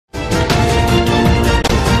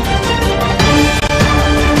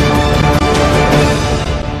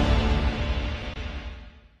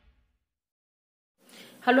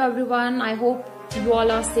Hello everyone, I hope you all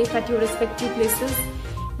are safe at your respective places.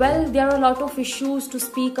 Well, there are a lot of issues to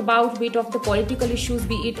speak about, be it of the political issues,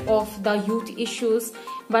 be it of the youth issues,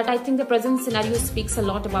 but I think the present scenario speaks a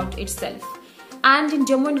lot about itself. And in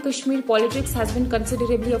Jammu and Kashmir, politics has been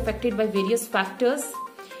considerably affected by various factors.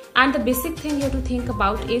 And the basic thing here to think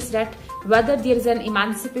about is that whether there is an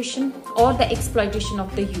emancipation or the exploitation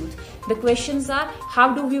of the youth. The questions are,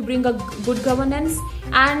 how do we bring a good governance,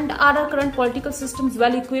 and are our current political systems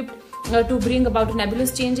well equipped to bring about a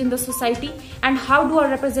nebulous change in the society, and how do our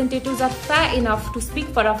representatives are fair enough to speak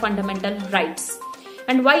for our fundamental rights,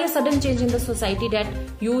 and why a sudden change in the society that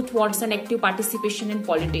youth wants an active participation in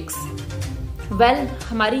politics. Well,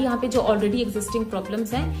 हमारे यहाँ पे जो already existing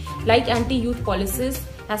problems हैं, like anti-youth policies,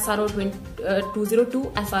 SRO 202,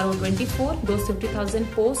 SRO 24, those 50,000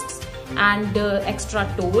 posts and extra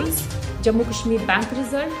tolls, Jammu Kashmir bank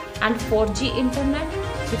result and 4G internet,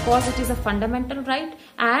 because it is a fundamental right,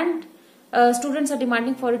 and students are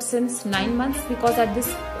demanding for it since 9 months, because at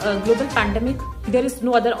this global pandemic there is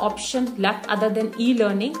no other option left other than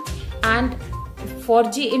e-learning, and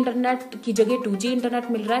 4G internet की जगह 2G internet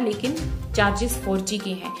मिल रहा है, लेकिन charges 4G के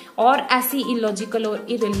हैं. और ऐसी illogical और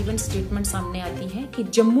इरेलीवेंट स्टेटमेंट सामने आती हैं कि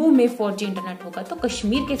जम्मू में 4G इंटरनेट होगा तो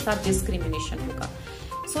कश्मीर के साथ डिस्क्रिमिनेशन होगा.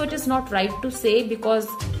 So it is not right to से, because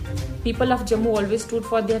people of Jammu always stood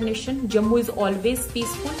for their nation. Jammu is always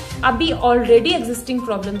peaceful. अभी ऑलरेडी एग्जिस्टिंग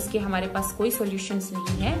प्रॉब्लम्स के हमारे पास कोई सोल्यूशंस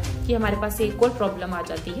नहीं है कि हमारे पास एक और प्रॉब्लम आ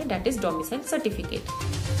जाती है, that is domicile certificate.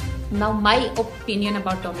 Now, my opinion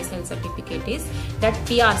about domicile certificate is that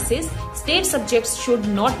PR says state subjects should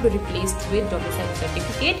not be replaced with domicile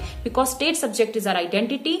certificate, because state subject is our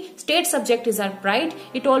identity, state subject is our pride.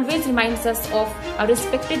 It always reminds us of a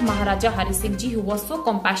respected Maharaja Hari Singh ji, who was so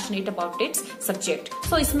compassionate about its subject.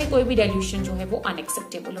 So, इसमें कोई भी dilution जो है वो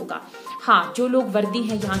unacceptable होगा. हाँ, जो लोग वर्दी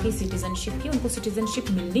हैं यहाँ की सिटीजनशिप की, उनको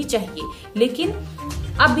सिटीजनशिप मिलनी चाहिए, लेकिन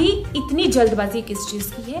अभी इतनी जल्दबाजी किस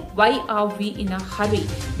चीज की है? Why are we in a hurry?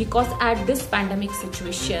 Because at this pandemic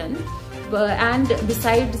situation, and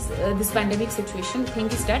besides this pandemic situation, the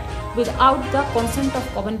thing is that without the consent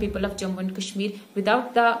of common people of Jammu and Kashmir,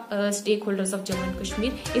 without the stakeholders of Jammu and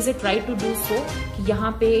Kashmir, is it right to do so? कि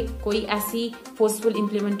यहाँ पे कोई ऐसी forceful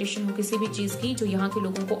implementation हो किसी भी चीज की जो यहाँ के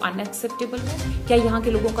लोगों को unacceptable हो? क्या यहाँ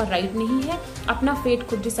के लोगों का right नहीं है अपना fate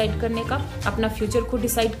खुद decide करने का, अपना future खुद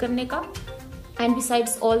decide करने का? And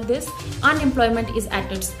besides all this, unemployment is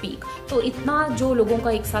at its peak. तो इतना जो लोगों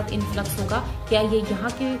का एक साथ इन्फ्लक्स होगा, क्या ये यहाँ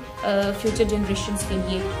के फ्यूचर जनरेशंस के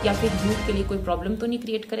लिए या फिर यूथ के लिए कोई प्रॉब्लम तो नहीं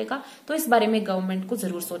क्रिएट करेगा? तो इस बारे में गवर्नमेंट को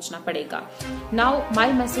जरूर सोचना पड़ेगा. Now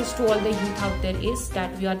my message to all the youth out there is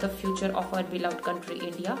that we are the future of our beloved country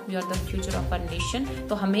India. We are the future of our nation.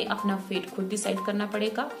 तो हमें अपना फेट खुद डिसाइड करना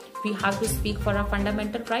पड़ेगा. We have to speak for our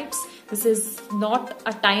fundamental rights. This is not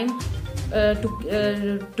a time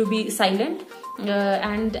to be silent.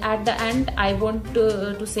 And at the end, I want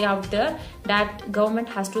to say out there that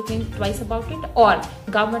government has to think twice about it, or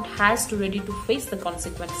government has to ready to face the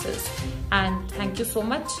consequences. And thank you so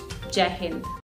much. Jai Hind.